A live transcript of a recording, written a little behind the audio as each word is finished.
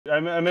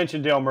I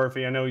mentioned Dale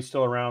Murphy. I know he's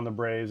still around the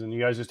Braves, and you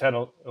guys just had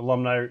an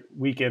alumni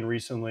weekend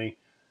recently.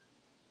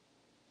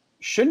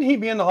 Shouldn't he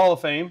be in the Hall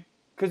of Fame?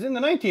 Because in the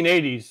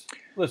 1980s,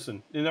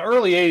 listen, in the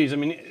early 80s, I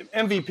mean,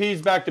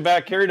 MVPs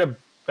back-to-back, carried a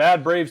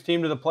bad Braves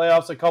team to the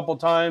playoffs a couple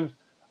times.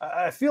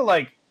 I feel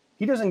like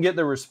he doesn't get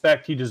the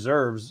respect he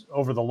deserves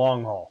over the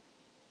long haul.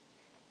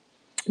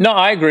 No,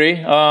 I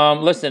agree.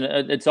 Listen,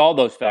 it's all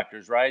those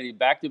factors, right?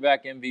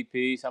 Back-to-back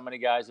MVPs. How many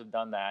guys have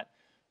done that?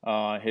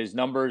 His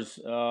numbers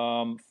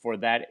for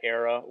that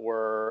era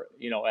were,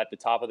 at the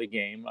top of the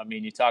game. I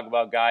mean, you talk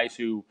about guys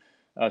who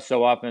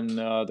so often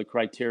the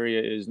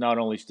criteria is not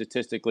only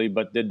statistically,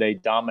 but did they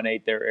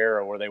dominate their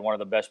era? Were they one of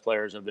the best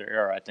players of their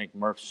era? I think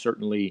Murph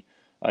certainly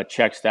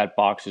checks that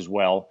box as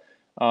well.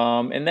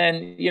 And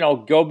then,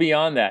 go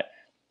beyond that.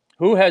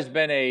 Who has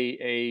been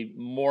a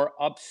more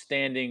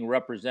upstanding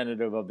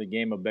representative of the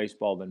game of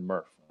baseball than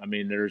Murph? I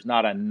mean, there's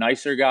not a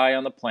nicer guy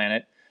on the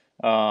planet.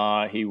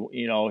 He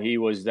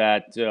was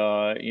that,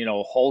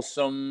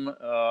 wholesome,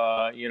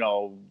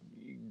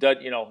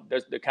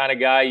 that's the kind of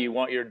guy you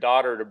want your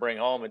daughter to bring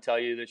home and tell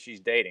you that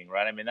she's dating,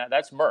 right? I mean,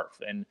 that's Murph.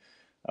 And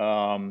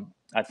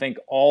I think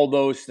all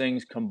those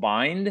things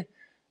combined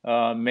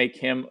make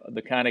him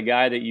the kind of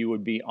guy that you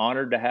would be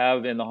honored to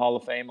have in the Hall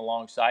of Fame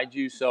alongside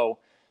you. So,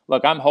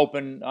 look, I'm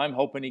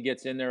hoping he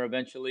gets in there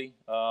eventually.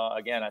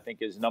 Again, I think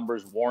his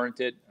numbers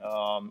warrant it.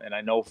 And I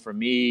know for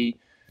me,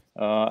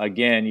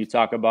 again, you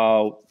talk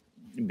about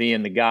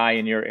being the guy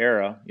in your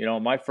era.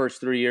 My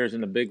first 3 years in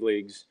the big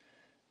leagues,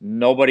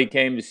 nobody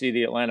came to see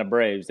the Atlanta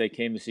Braves. They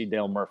came to see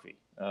Dale Murphy.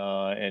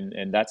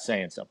 And that's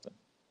saying something.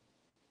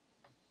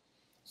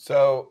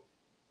 So,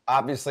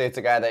 obviously, it's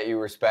a guy that you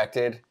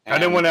respected. I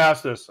didn't want to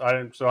ask this.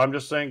 So I'm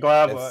just saying,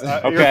 Glav,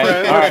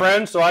 you're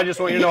friends, so I just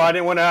want you to know I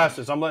didn't want to ask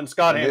this. I'm letting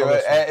Scott handle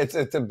this.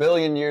 It's a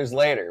billion years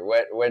later.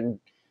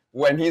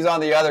 When he's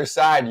on the other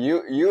side,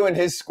 you and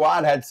his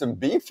squad had some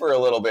beef for a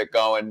little bit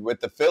going with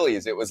the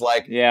Phillies. It was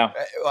like, yeah.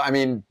 I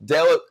mean,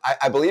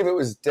 I believe it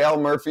was Dale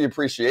Murphy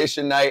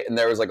Appreciation Night, and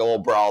there was like a little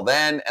brawl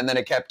then, and then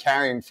it kept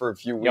carrying for a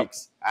few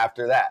weeks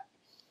after that.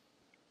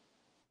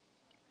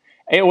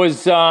 It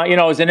was, it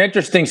was an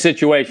interesting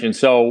situation.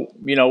 So,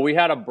 we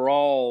had a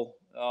brawl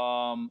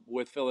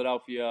with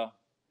Philadelphia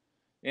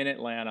in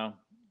Atlanta,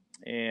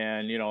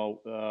 and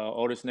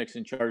Otis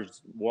Nixon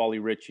charged Wally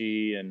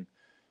Ritchie, and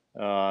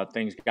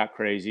things got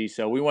crazy.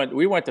 So we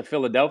went to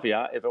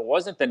Philadelphia. If it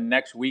wasn't the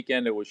next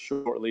weekend, it was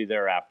shortly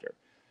thereafter.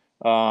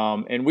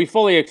 And we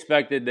fully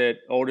expected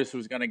that Otis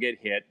was going to get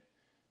hit.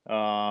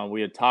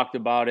 We had talked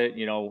about it.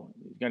 Going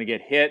to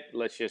get hit.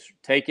 Let's just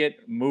take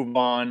it, move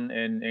on,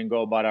 and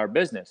go about our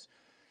business.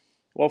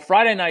 Well,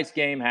 Friday night's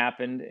game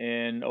happened,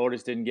 and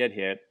Otis didn't get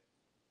hit.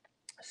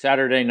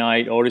 Saturday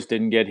night, Otis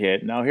didn't get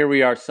hit. Now here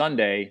we are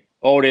Sunday.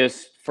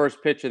 Otis,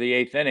 first pitch of the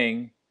 8th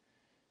inning,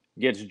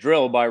 gets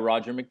drilled by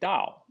Roger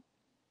McDowell.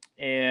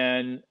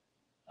 And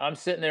I'm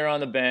sitting there on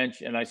the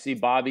bench, and I see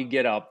Bobby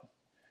get up,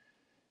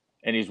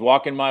 and he's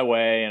walking my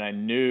way, and I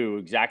knew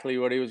exactly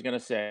what he was going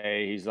to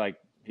say. He's like,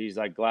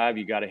 Glav,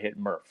 you got to hit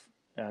Murph.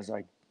 And I was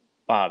like,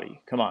 Bobby,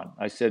 come on.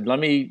 I said, let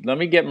me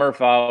get Murph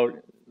out.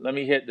 Let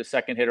me hit. The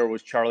second hitter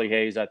was Charlie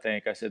Hayes, I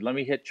think. I said, let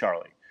me hit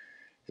Charlie.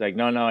 He's like,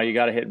 no, you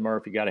got to hit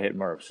Murph. You got to hit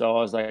Murph. So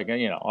I was like,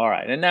 all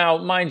right. And now,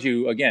 mind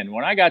you, again,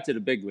 when I got to the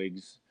big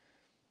leagues,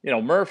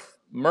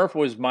 Murph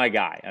was my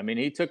guy. I mean,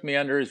 he took me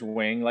under his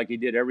wing like he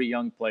did every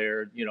young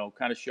player,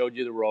 kind of showed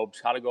you the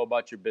ropes, how to go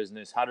about your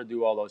business, how to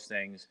do all those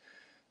things.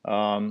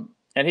 And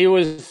he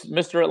was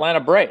Mr. Atlanta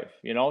Brave,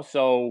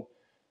 So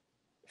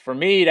for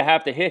me to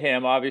have to hit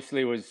him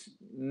obviously was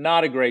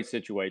not a great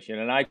situation.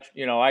 And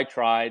I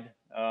tried.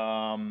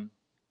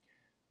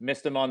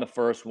 Missed him on the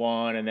first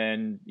one, and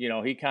then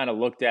he kind of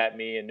looked at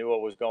me and knew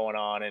what was going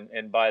on,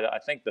 and by I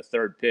think the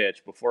third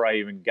pitch, before I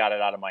even got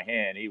it out of my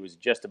hand, he was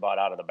just about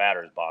out of the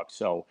batter's box.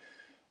 So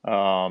it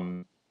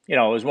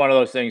was one of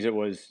those things. It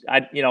was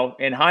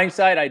in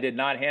hindsight, I did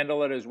not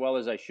handle it as well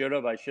as I should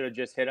have. I should have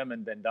just hit him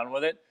and been done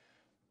with it.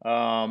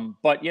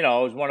 But it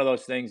was one of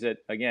those things that,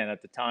 again,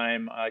 at the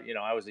time,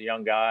 I was a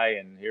young guy,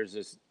 and here's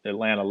this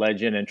Atlanta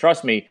legend. And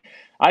trust me,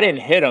 I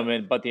didn't hit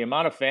him, but the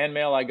amount of fan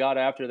mail I got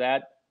after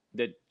that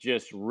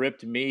just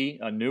ripped me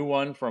a new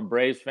one from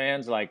Braves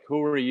fans. Like,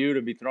 who are you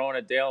to be throwing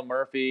at Dale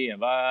Murphy?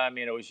 And I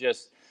mean, it was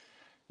just,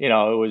 it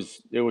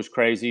was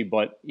crazy.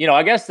 But,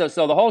 I guess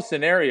so the whole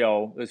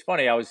scenario, it was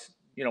funny. I was,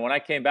 when I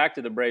came back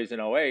to the Braves in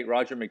 2008,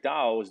 Roger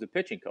McDowell was the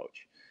pitching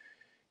coach.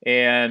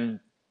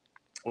 And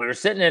we were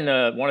sitting in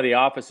one of the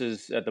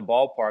offices at the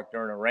ballpark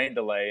during a rain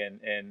delay,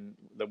 and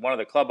one of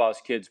the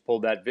clubhouse kids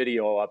pulled that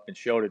video up and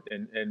showed it.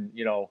 And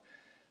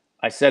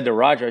I said to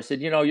Roger, I said,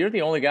 you're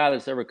the only guy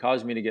that's ever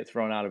caused me to get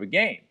thrown out of a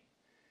game.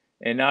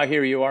 And now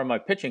here you are, my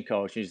pitching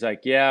coach. He's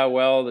like, yeah,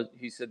 well,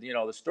 he said,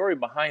 the story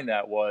behind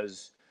that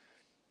was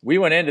we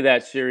went into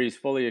that series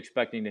fully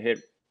expecting to hit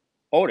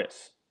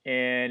Otis.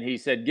 And he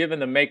said, given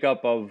the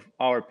makeup of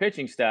our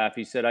pitching staff,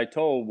 he said, I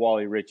told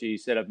Wally Ritchie, he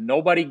said, if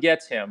nobody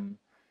gets him,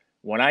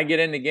 when I get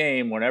in the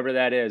game, whenever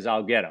that is,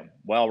 I'll get him.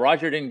 Well,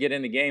 Roger didn't get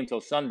in the game till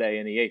Sunday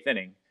in the 8th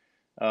inning.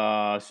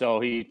 So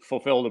he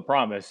fulfilled a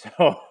promise.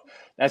 So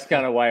That's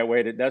kind of why I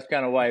waited. That's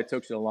kind of why it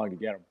took so long to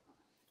get him.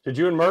 Did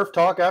you and Murph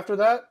talk after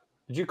that?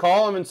 Did you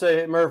call him and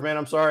say, hey, Murph, man,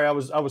 I'm sorry, I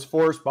was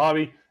forced.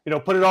 Bobby,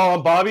 put it all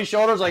on Bobby's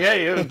shoulders? Like,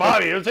 hey, it was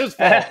Bobby. It was his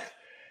fault.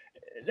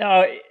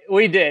 No,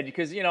 we did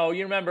because, you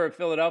remember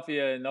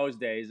Philadelphia in those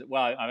days.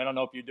 Well, I don't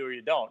know if you do or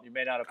you don't. You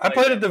may not have played. I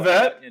played at the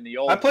Vet. In the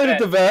old I played vet. At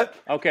the Vet.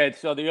 Okay,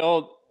 so the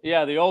old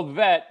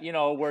Vet,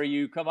 where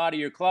you come out of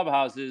your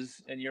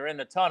clubhouses and you're in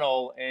the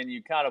tunnel and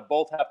you kind of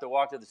both have to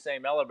walk to the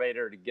same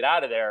elevator to get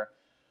out of there.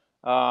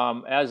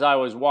 As I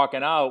was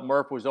walking out,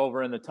 Murph was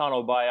over in the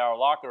tunnel by our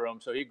locker room,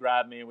 so he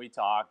grabbed me and we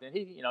talked. And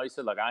he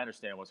said, "Look, I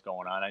understand what's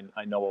going on.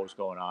 I know what was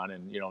going on,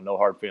 and no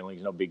hard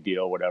feelings, no big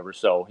deal, whatever."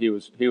 So he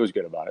was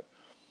good about it.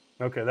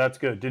 Okay, that's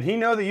good. Did he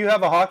know that you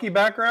have a hockey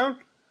background?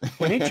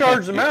 When he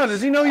charged him out,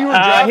 does he know you were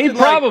drafted? He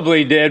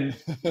probably did.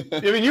 I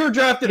mean, you were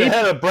drafted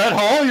ahead of Brett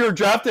Hall. You were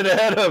drafted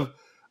ahead of,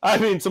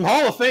 some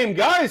Hall of Fame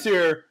guys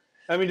here.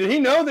 I mean, did he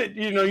know that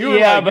you were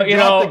drop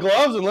the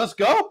gloves and let's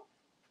go?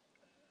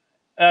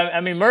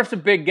 Murph's a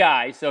big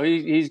guy, so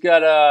he's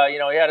got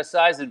he had a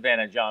size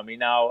advantage on me.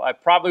 Now, I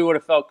probably would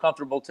have felt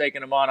comfortable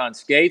taking him on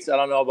skates. I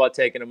don't know about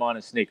taking him on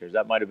in sneakers.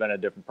 That might have been a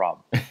different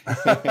problem.